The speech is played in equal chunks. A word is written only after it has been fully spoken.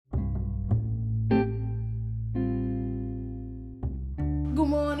Good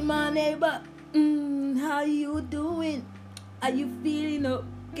morning, my neighbor. How you doing? Are you feeling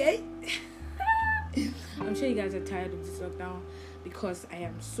okay? I'm sure you guys are tired of this lockdown because I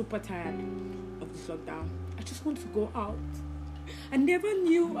am super tired of this lockdown. I just want to go out. I never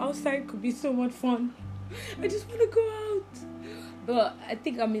knew outside could be so much fun. I just want to go out. But I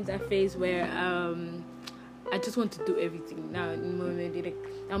think I'm in that phase where I just want to do everything now. In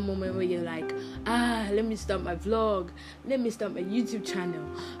that moment where you're like, let me start my vlog, let me start my YouTube channel.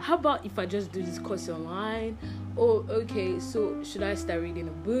 How about if I just do this course online? Oh, okay, so should I start reading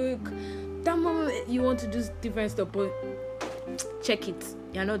a book? That moment you want to do different stuff, but check it.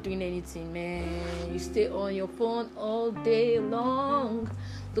 You're not doing anything, man. You stay on your phone all day long,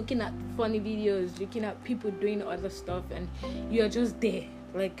 looking at funny videos, looking at people doing other stuff, and you're just there.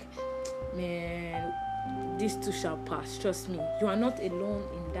 Like, man, this too shall pass. Trust me. You are not alone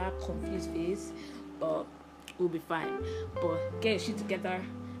in that confused phase, but we'll be fine. But get your shit together,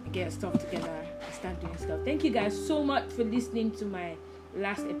 and get your stuff together, and start doing stuff. Thank you guys so much for listening to my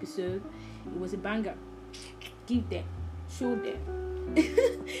last episode. It was a banger. Give them, show them.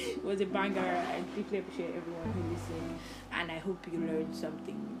 It was a banger. I deeply appreciate everyone who listened, and I hope you learned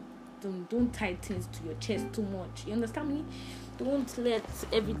something. Don't tie things to your chest too much. You understand me? Don't let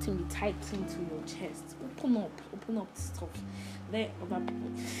everything be tightened to your chest. Open up stuff. Let other people.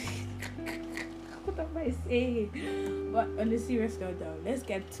 What am I saying? But on a serious note, though, let's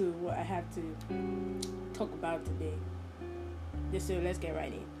get to what I have to talk about today. So let's get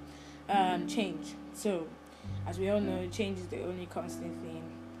right in. Change. So, as we all know, change is the only constant thing.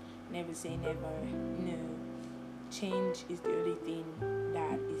 Never say never. No. Change is the only thing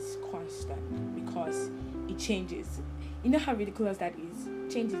that is constant because it changes. You know how ridiculous that is?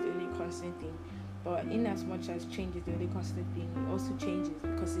 Change is the only constant thing. But in as much as change is the only constant thing, it also changes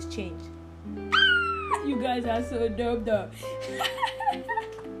because it's change. You guys are so dumb though.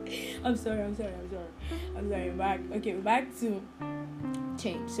 I'm sorry. Back to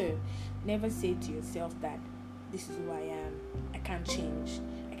change. So never say to yourself that this is who I am. I can't change.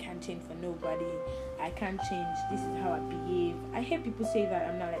 I can't change for nobody. I can't change. This is how I behave. I hear people say that.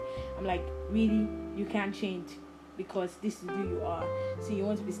 I'm like, really? You can't change because this is who you are. So you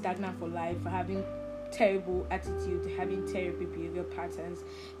want to be stagnant for life, for having terrible attitude, having terrible behavior patterns,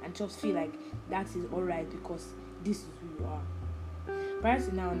 and just feel like that is alright because this is who you are. Prior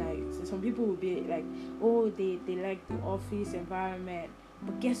to now, so some people will be like, oh, they like the office environment.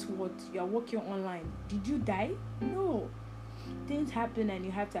 But guess what? You're working online. Did you die? No. Things happen and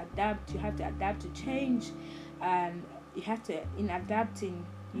you have to adapt. You have to adapt to change. And you have to, in adapting,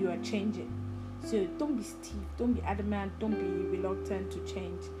 you are changing. So don't be stiff. Don't be adamant. Don't be reluctant to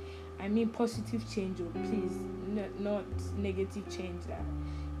change. I mean positive change, please. Not negative change that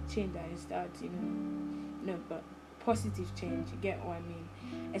you start, No, but positive change. You get what I mean?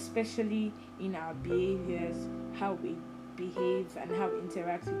 Especially in our behaviors, how we behave and how we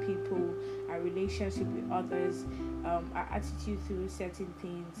interact with people, our relationship with others, our attitude through certain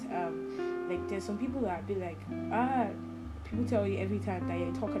things. Like there's some people that be like, people tell you every time that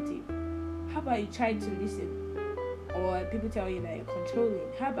you're talkative. How about you try to listen? Or people tell you that you're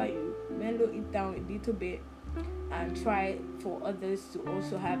controlling. How about you mellow it down a little bit and try for others to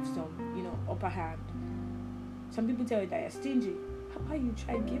also have some, upper hand? Some people tell you that you're stingy. How about you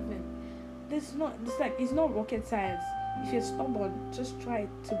try giving? It's not rocket science. If you're stubborn, just try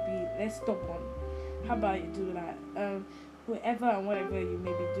to be less stubborn. How about you do that? Whoever and whatever you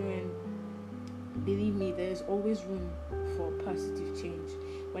may be doing, believe me, there's always room for positive change,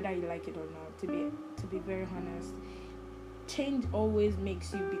 whether you like it or not. To be very honest, change always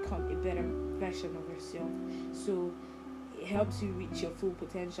makes you become a better version of yourself. So it helps you reach your full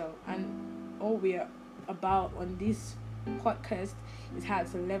potential. And all we're about on this podcast is how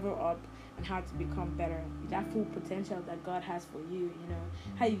to level up and how to become better. That full potential that God has for you,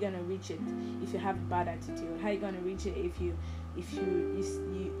 how you gonna reach it if you have a bad attitude? How you gonna reach it if you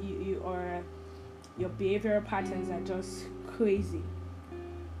are, your behavioral patterns are just crazy?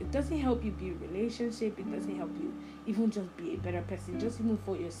 It doesn't help you build relationship. It doesn't help you even just be a better person, just even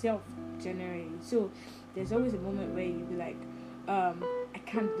for yourself generally. So there's always a moment where you be like, I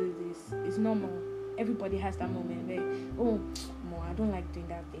can't do this. It's normal. Everybody has that moment where, I don't like doing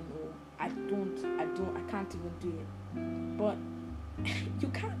that thing, or I can't even do it. But you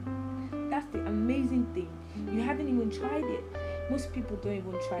can. That's the amazing thing. You haven't even tried it. Most people don't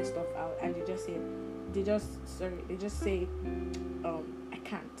even try stuff out, and they just say, I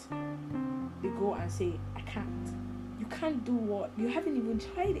can't. They go and say, I can't. You can't do what? You haven't even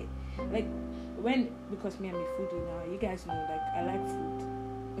tried it. Like because me, I'm a foodie now. You guys know, like, I like food.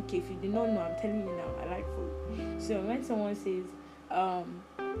 Okay, if you did not know, I'm telling you now, I like food. So when someone says,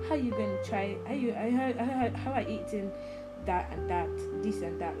 how you going to try, how are you eating that and that, this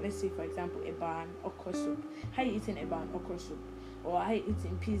and that? Let's say, for example, a bar and okra soup. How you eating a bar and okra soup? Or how you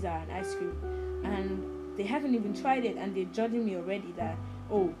eating pizza and ice cream? And they haven't even tried it, and they're judging me already that,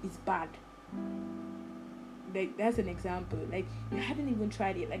 oh, it's bad. Like, that's an example. Like, you haven't even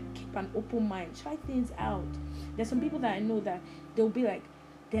tried it. Like, keep an open mind. Try things out. There's some people that I know that they'll be like,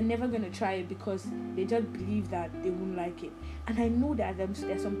 they're never going to try it because they just believe that they won't like it. And I know that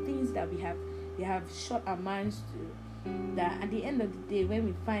there's some things that they have shut our minds to, that at the end of the day, when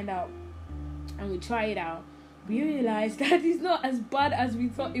we find out and we try it out, we realize that it's not as bad as we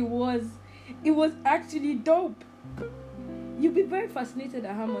thought it was. It was actually dope. You'll be very fascinated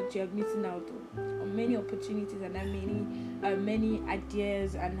at how much you're missing out on many opportunities and many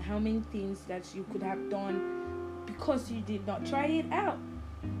ideas, and how many things that you could have done because you did not try it out.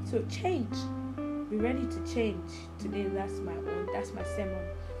 So change. Be ready to change. Today, that's my sermon.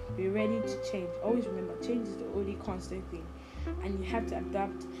 Be ready to change. Always remember, change is the only constant thing, and you have to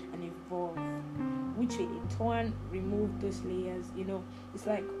adapt and evolve, which will in turn remove those layers. It's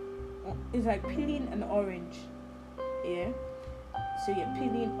like peeling an orange. Yeah. So you're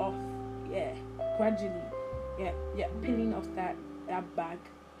peeling off, gradually, peeling off that bag,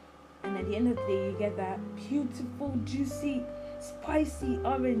 and at the end of the day, you get that beautiful, juicy, spicy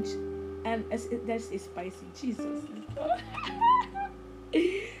orange, and that's spicy. Jesus.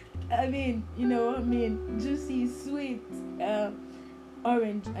 Juicy, sweet,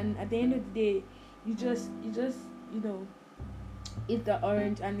 orange, and at the end of the day, you just eat the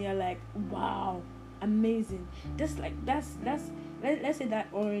orange, and you're like, wow, amazing. Let's say that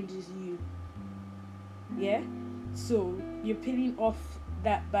orange is you. Yeah? So you're peeling off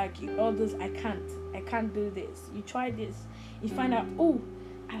that bag, all those I can't do this. You try this, you find out, oh,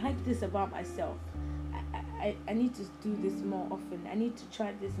 I like this about myself. I need to do this more often. I need to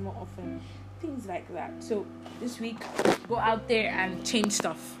try this more often. Things like that. So this week, go out there and change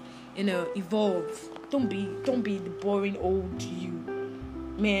stuff. Evolve. Don't be the boring old you.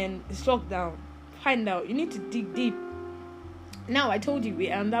 Man, it's lockdown. Find out. You need to dig deep. Now, I told you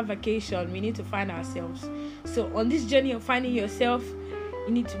we're on that vacation. We need to find ourselves. So on this journey of finding yourself,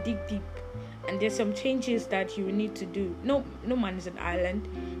 you need to dig deep. And there's some changes that you need to do. No man is an island.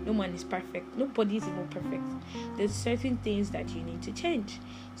 No man is perfect. Nobody is even perfect. There's certain things that you need to change.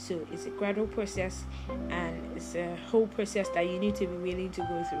 So it's a gradual process, and it's a whole process that you need to be willing to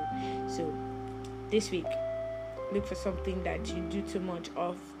go through. So this week, look for something that you do too much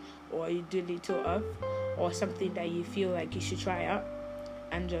of, or you do little of, or something that you feel like you should try out,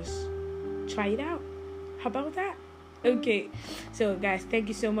 and just try it out. How about that? Okay, so guys, thank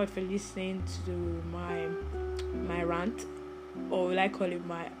you so much for listening to my rant, or will I call it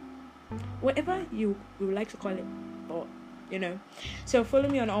my, whatever you would like to call it, or So follow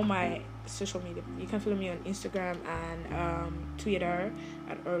me on all my social media. You can follow me on Instagram and Twitter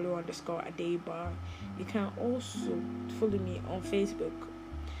at Orlu_Adeba. You can also follow me on Facebook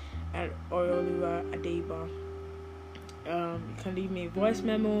at Orlu Adeba. You can leave me a voice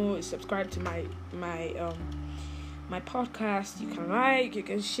memo, subscribe to my podcast. You can like, you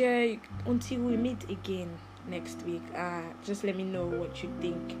can share, until we meet again next week. Just let me know what you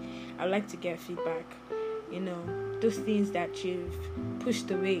think. I'd like to get feedback. Those things that you've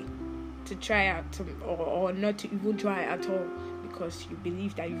pushed away to try out, or not to even try at all because you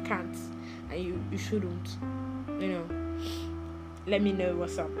believe that you can't and you shouldn't. Let me know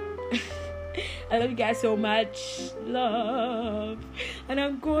what's up. I love you guys so much. Love. And I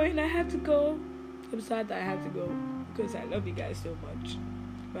have to go. I'm sad that I have to go because I love you guys so much.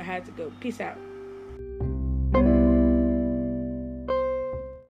 But I had to go. Peace out.